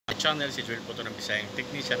channel, si Joel po ito ng Bisayang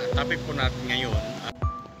Technician. Ang topic po natin ngayon.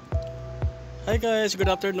 Hi guys, good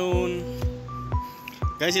afternoon.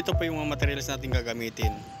 Guys, ito po yung mga materials natin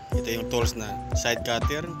gagamitin. Ito yung tools na side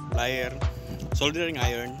cutter, plier, soldering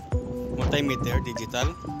iron, multimeter,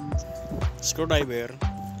 digital, screwdriver,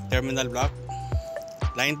 terminal block,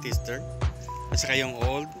 line tester, at saka yung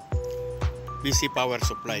old PC power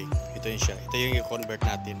supply. Ito yun siya. Ito yung i-convert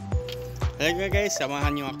natin. Kaya guys,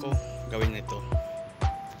 samahan nyo ako gawin ito.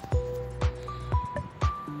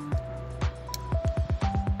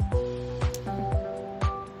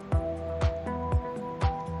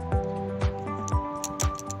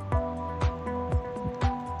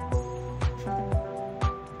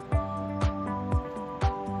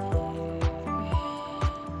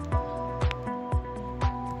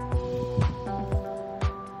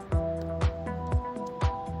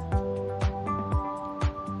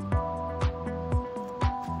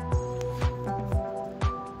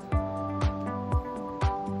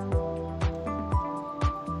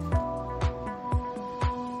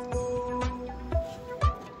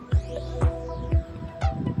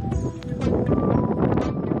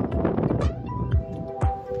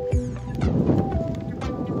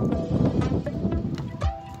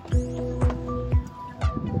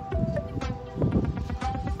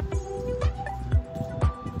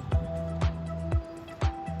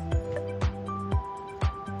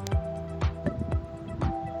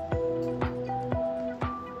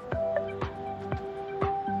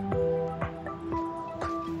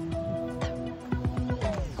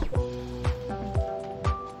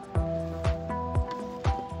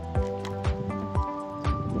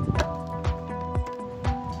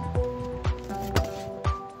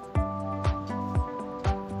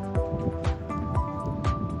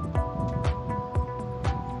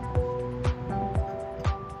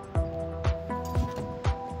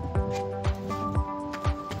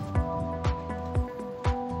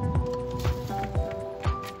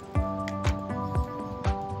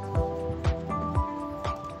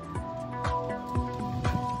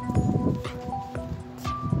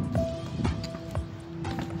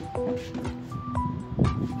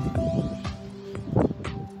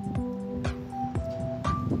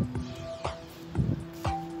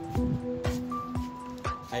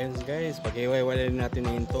 Ayun guys, pag-iwalay natin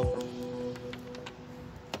na ito.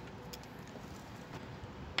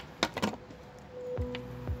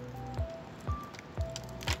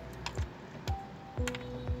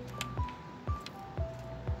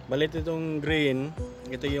 Balit itong green,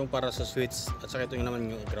 ito yung para sa switch, at saka ito yung naman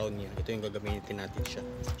yung ground niya. Ito yung gagamitin natin siya,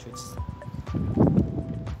 switch.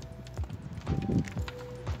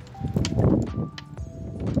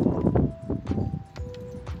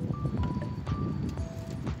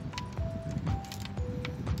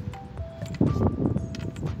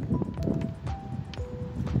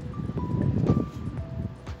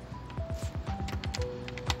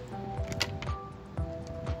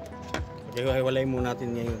 Hiwalay muna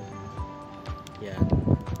natin ngayon. Yan.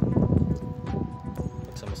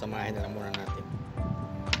 Pagsama-samahin na lang muna natin.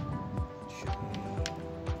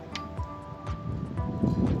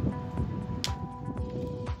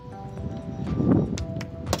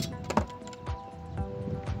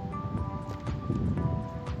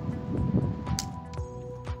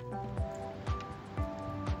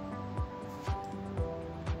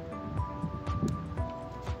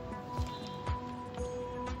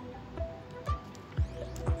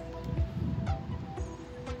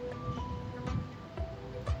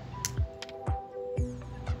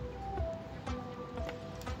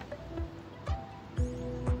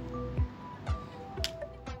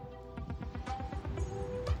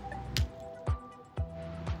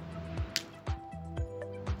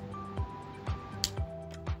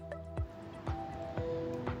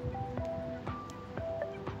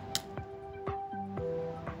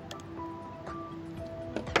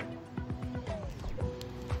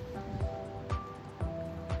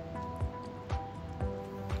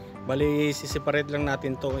 Bali, si-separate lang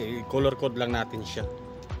natin to, color code lang natin siya.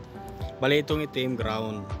 Bali, itong itim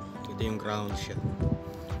ground. Ito yung ground siya.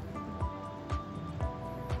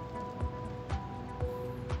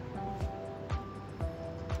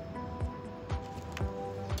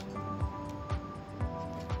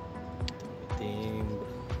 Itim.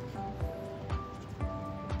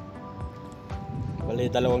 Bali,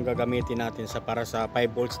 dalawang gagamitin natin para sa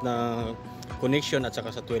 5 volts na connection at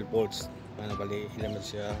saka sa 12 volts. Bali, ilan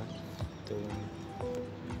siya.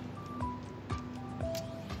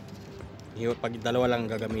 Pag dalawa lang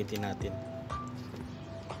gagamitin natin.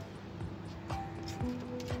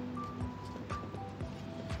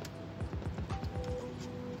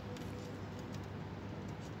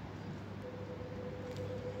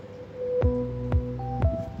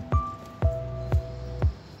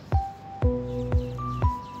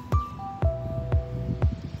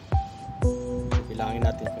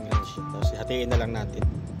 hatiin na lang natin.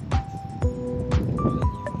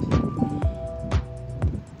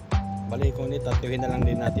 Bali kung tatuhin na lang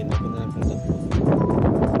din natin, ito na lang kung tatlo.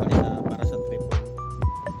 Bali para sa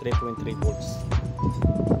 3.3 volts.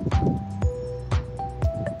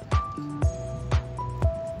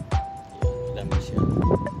 Yan, dami siya.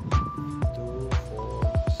 2,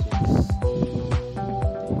 4, 6, 12, 14.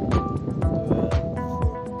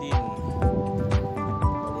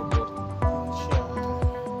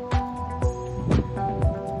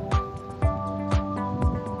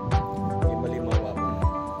 Bali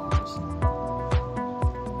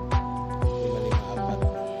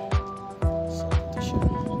siya.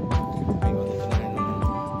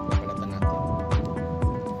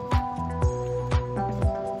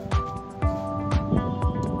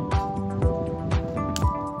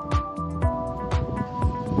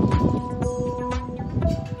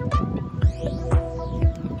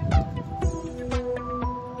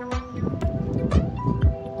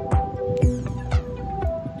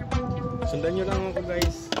 Sundan nyo lang ako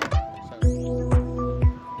guys.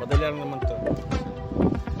 Madali lang naman to.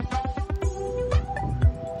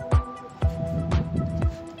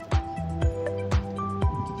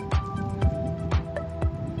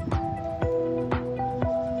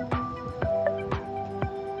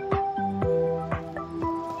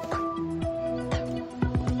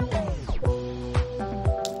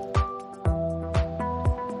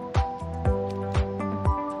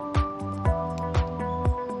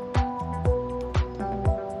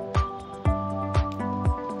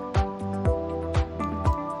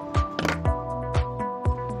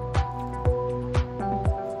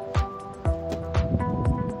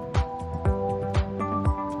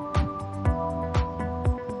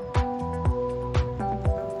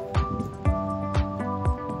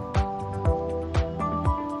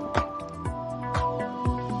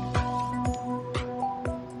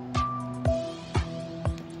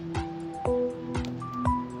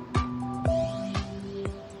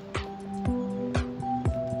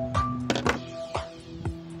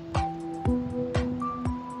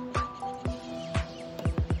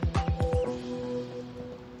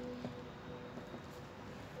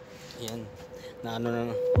 Yan, na ano na,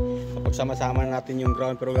 kapag sama-sama natin yung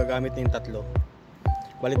ground pero gagamit na yung tatlo.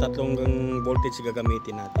 Bali tatlong voltage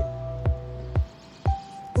gagamitin natin.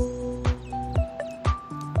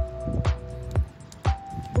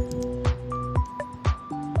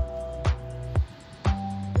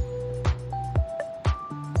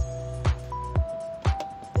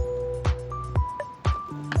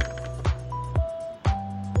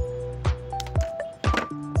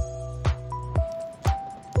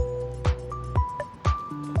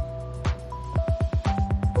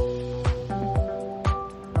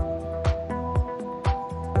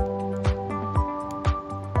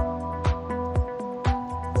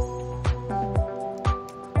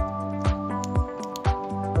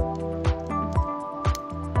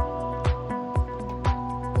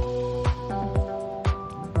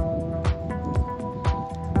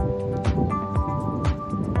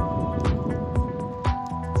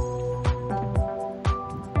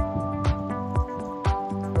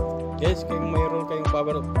 Guys, kung mayroon kayong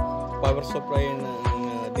power supply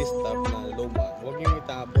ng desktop na luma, huwag nyo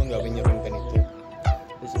itapon, gawin nyo rin ganito.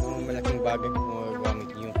 Kasi mga malaking bagay kung magagamit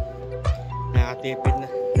nyo.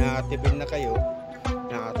 Nakatipid na kayo,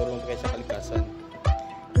 nakatulong kayo sa kalikasan.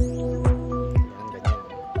 Yan, ganyan.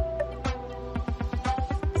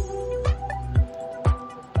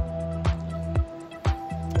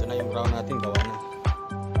 Ito na yung ground natin, gawa na.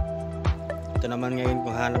 Ito naman ngayon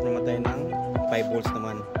kung hanap naman tayo ng 5 volts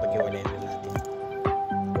naman, pag-iwalay natin.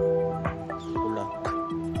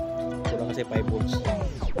 Pula kasi 5 volts.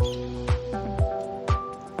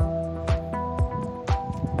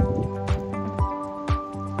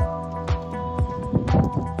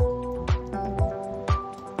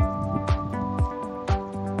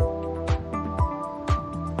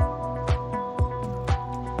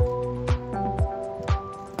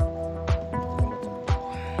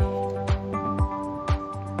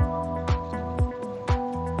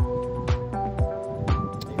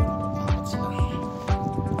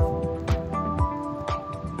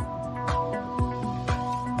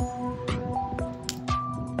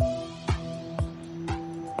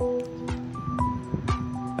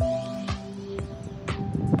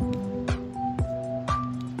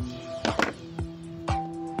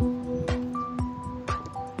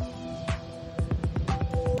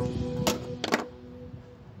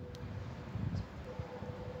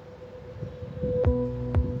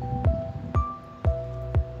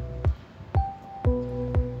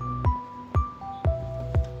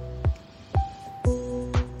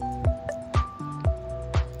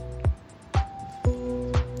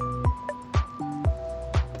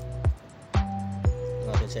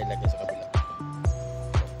 Diyan siya ilagay sa kabila.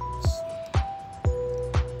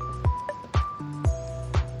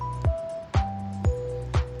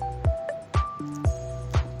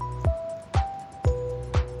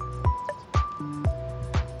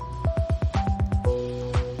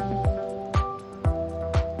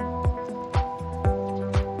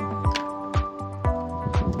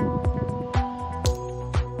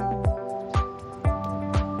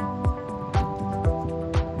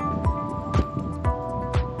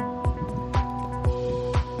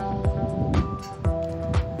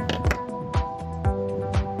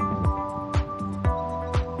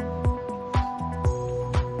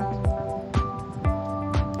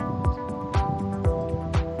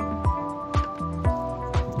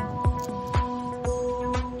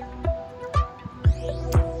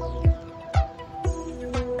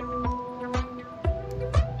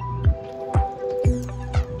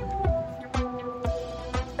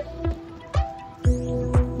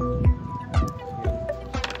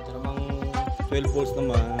 Ito namang 12 volts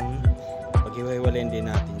naman, paghiwa-hiwalayin din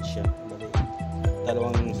natin siya. Bali,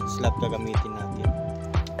 dalawang slot gagamitin natin.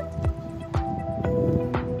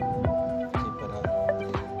 Kasi para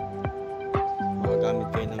makagamit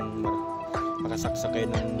kayo ng makasaksak kayo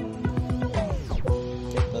ng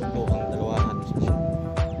tatlo ang dalawahan.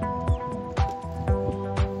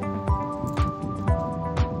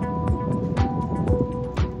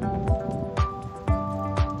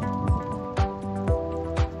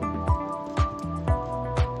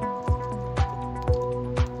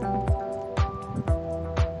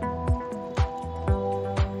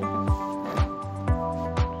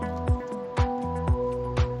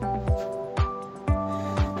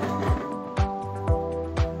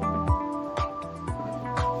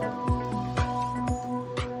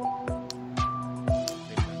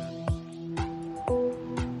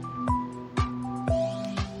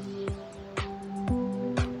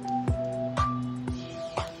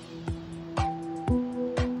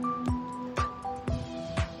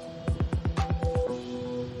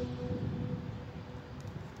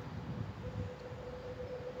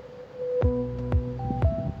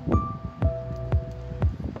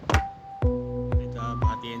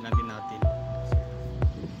 Bahatiin lang din natin.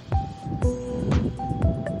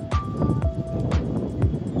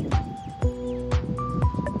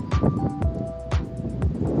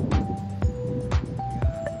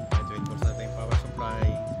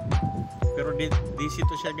 Pero DC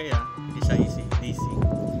to siya gaya, hindi siya easy, DC,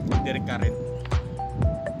 direct current.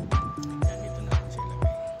 Yan, dito natin siya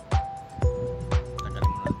ilagay. Tagalin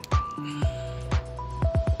mo natin.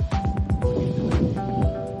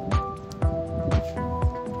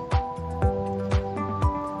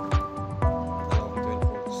 Dalawang 12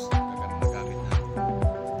 volts, gagamit natin.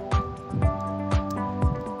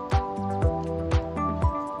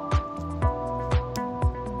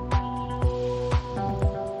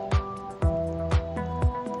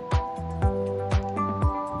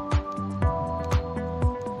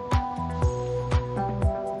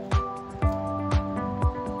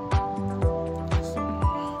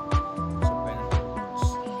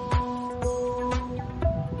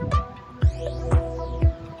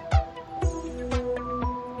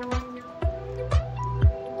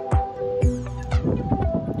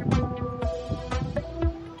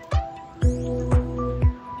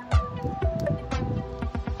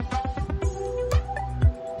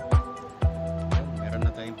 Meron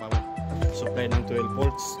na tayong power supply ng 12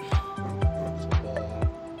 volts.